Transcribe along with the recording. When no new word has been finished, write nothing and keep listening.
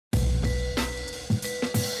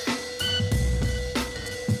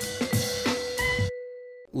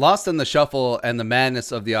lost in the shuffle and the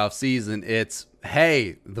madness of the offseason, it's,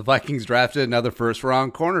 hey, the Vikings drafted another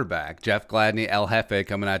first-round cornerback. Jeff Gladney, El Jefe,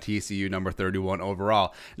 coming out to TCU, number 31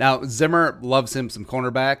 overall. Now, Zimmer loves him some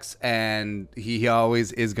cornerbacks, and he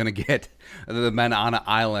always is going to get the men on an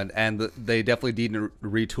island, and they definitely need to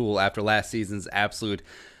retool after last season's absolute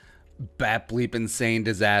bat bleep insane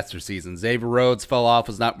disaster season. Xavier Rhodes fell off,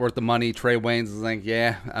 was not worth the money. Trey Waynes is like,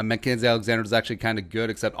 yeah. Mackenzie Alexander is actually kind of good,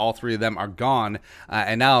 except all three of them are gone.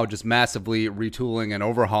 And now just massively retooling and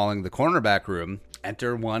overhauling the cornerback room.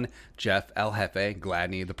 Enter one Jeff El Jefe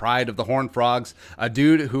Gladney, the pride of the Horned Frogs, a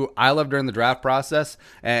dude who I love during the draft process,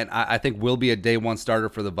 and I think will be a day one starter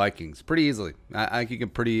for the Vikings pretty easily. I think you can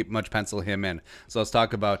pretty much pencil him in. So let's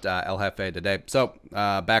talk about El Jefe today. So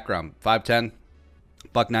background, 5'10",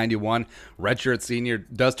 $191, redshirt senior,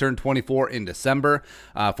 does turn 24 in December.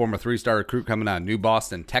 Former three-star recruit coming out of New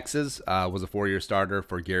Boston, Texas. Was a four-year starter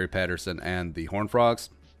for Gary Patterson and the Horned Frogs.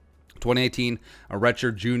 2018, a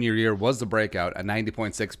redshirt junior year, was the breakout, a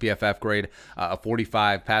 90.6 PFF grade, a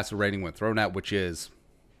 45 passer rating when thrown at, which is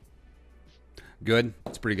good.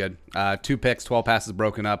 It's pretty good. 2 picks, 12 passes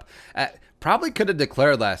broken up. Probably could have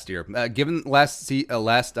declared last year. Given last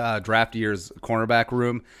draft year's cornerback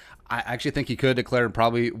room, I actually think he could have declared,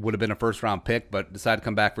 probably would have been a first-round pick, but decided to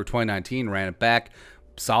come back for 2019, ran it back.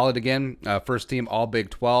 Solid again. First team All Big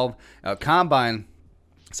 12. Combine.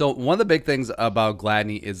 So one of the big things about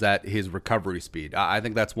Gladney is that his recovery speed. I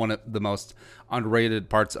think that's one of the most underrated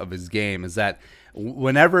parts of his game, is that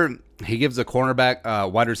whenever he gives a cornerback,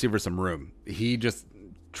 wide receiver some room, he just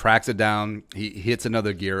tracks it down. He hits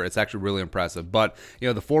another gear. It's actually really impressive. But, you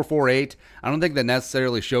know, the 4.48, I don't think that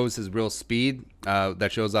necessarily shows his real speed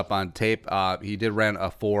that shows up on tape. He did run a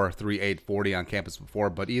 4.38 40 on campus before,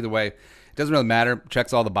 but either way, it doesn't really matter.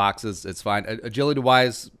 Checks all the boxes. It's fine.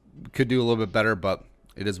 Agility-wise, could do a little bit better, but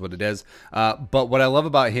it is what it is. But what I love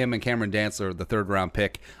about him and Cameron Dantzler, the third-round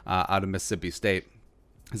pick out of Mississippi State,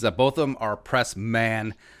 is that both of them are press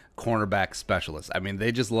man cornerback specialists. I mean,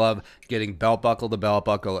 they just love getting belt buckle to belt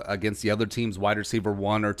buckle against the other team's wide receiver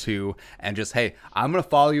 1 or 2, and just, hey, I'm going to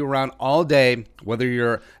follow you around all day, whether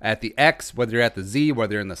you're at the X, whether you're at the Z,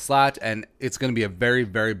 whether you're in the slot, and it's going to be a very,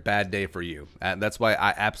 very bad day for you. And that's why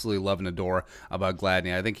I absolutely love and adore about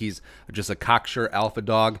Gladney. I think he's just a cocksure alpha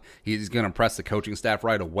dog. He's going to impress the coaching staff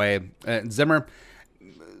right away. And Zimmer,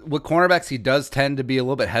 with cornerbacks, he does tend to be a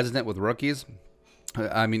little bit hesitant with rookies.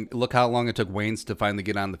 I mean, look how long it took Waynes to finally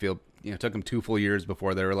get on the field. You know, it took him 2 full years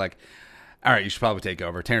before they were like, all right, you should probably take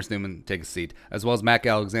over. Terrence Newman, take a seat. As well as Mac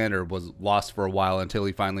Alexander was lost for a while until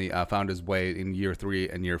he finally found his way in year 3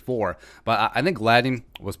 and year 4. But I think Gladney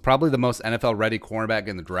was probably the most NFL-ready cornerback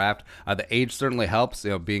in the draft. The age certainly helps,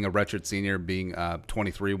 you know, being a redshirt senior, being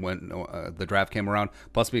 23 when the draft came around,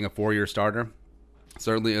 plus being a 4-year starter.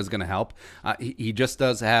 Certainly is going to help. He just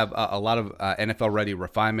does have a lot of NFL-ready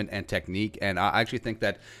refinement and technique, and I actually think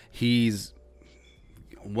that he's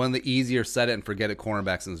one of the easier set-it-and-forget-it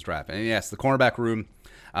cornerbacks in this draft. And yes, the cornerback room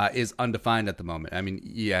is undefined at the moment. I mean,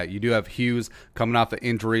 yeah, you do have Hughes coming off an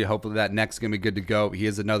injury. Hopefully that neck's going to be good to go. He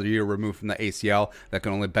is another year removed from the ACL. That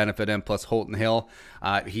can only benefit him, plus Holton Hill.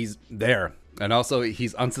 He's there. And also,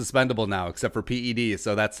 he's unsuspendable now, except for PED,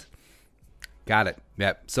 so that's... Got it.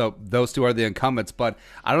 Yeah. So those two are the incumbents, but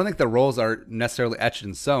I don't think the roles are necessarily etched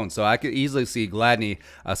in stone. So I could easily see Gladney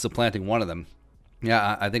supplanting one of them.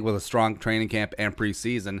 Yeah, I think with a strong training camp and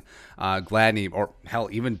preseason, Gladney, or hell,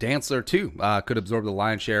 even Dantzler too, could absorb the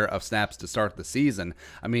lion's share of snaps to start the season.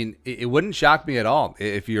 I mean, it wouldn't shock me at all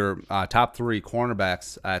if your top 3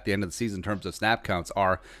 cornerbacks at the end of the season in terms of snap counts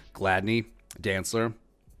are Gladney, Dantzler,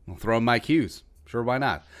 we'll throw in Mike Hughes. Sure, why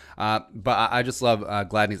not? But I just love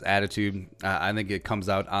Gladney's attitude. I think it comes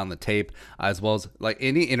out on the tape, as well as like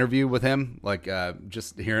any interview with him. Like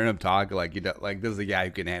just hearing him talk, like this is a guy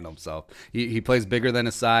who can handle himself. He plays bigger than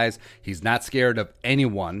his size. He's not scared of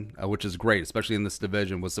anyone, which is great, especially in this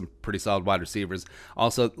division with some pretty solid wide receivers.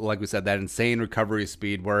 Also, like we said, that insane recovery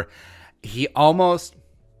speed where he almost.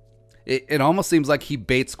 It almost seems like he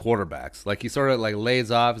baits quarterbacks. Like he sort of like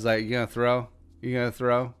lays off. He's like, "You gonna throw? You gonna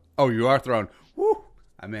throw? Oh, you are throwing." Woo,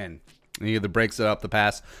 I'm in. And he either breaks it up the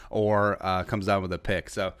pass or comes down with a pick.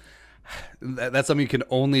 So that's something you can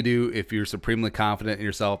only do if you're supremely confident in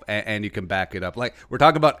yourself and you can back it up. Like, we're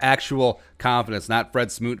talking about actual confidence, not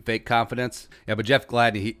Fred Smoot fake confidence. Yeah, but Jeff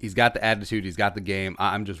Gladney, he's got the attitude, he's got the game.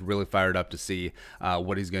 I'm just really fired up to see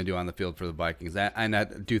what he's going to do on the field for the Vikings. And I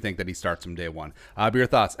do think that he starts from day one. But your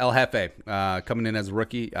thoughts? El Jefe, coming in as a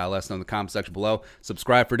rookie. Let us know in the comment section below.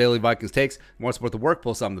 Subscribe for daily Vikings takes. More support the work,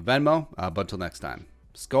 pull some of the Venmo. But until next time,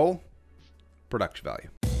 Skull, production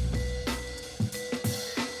value.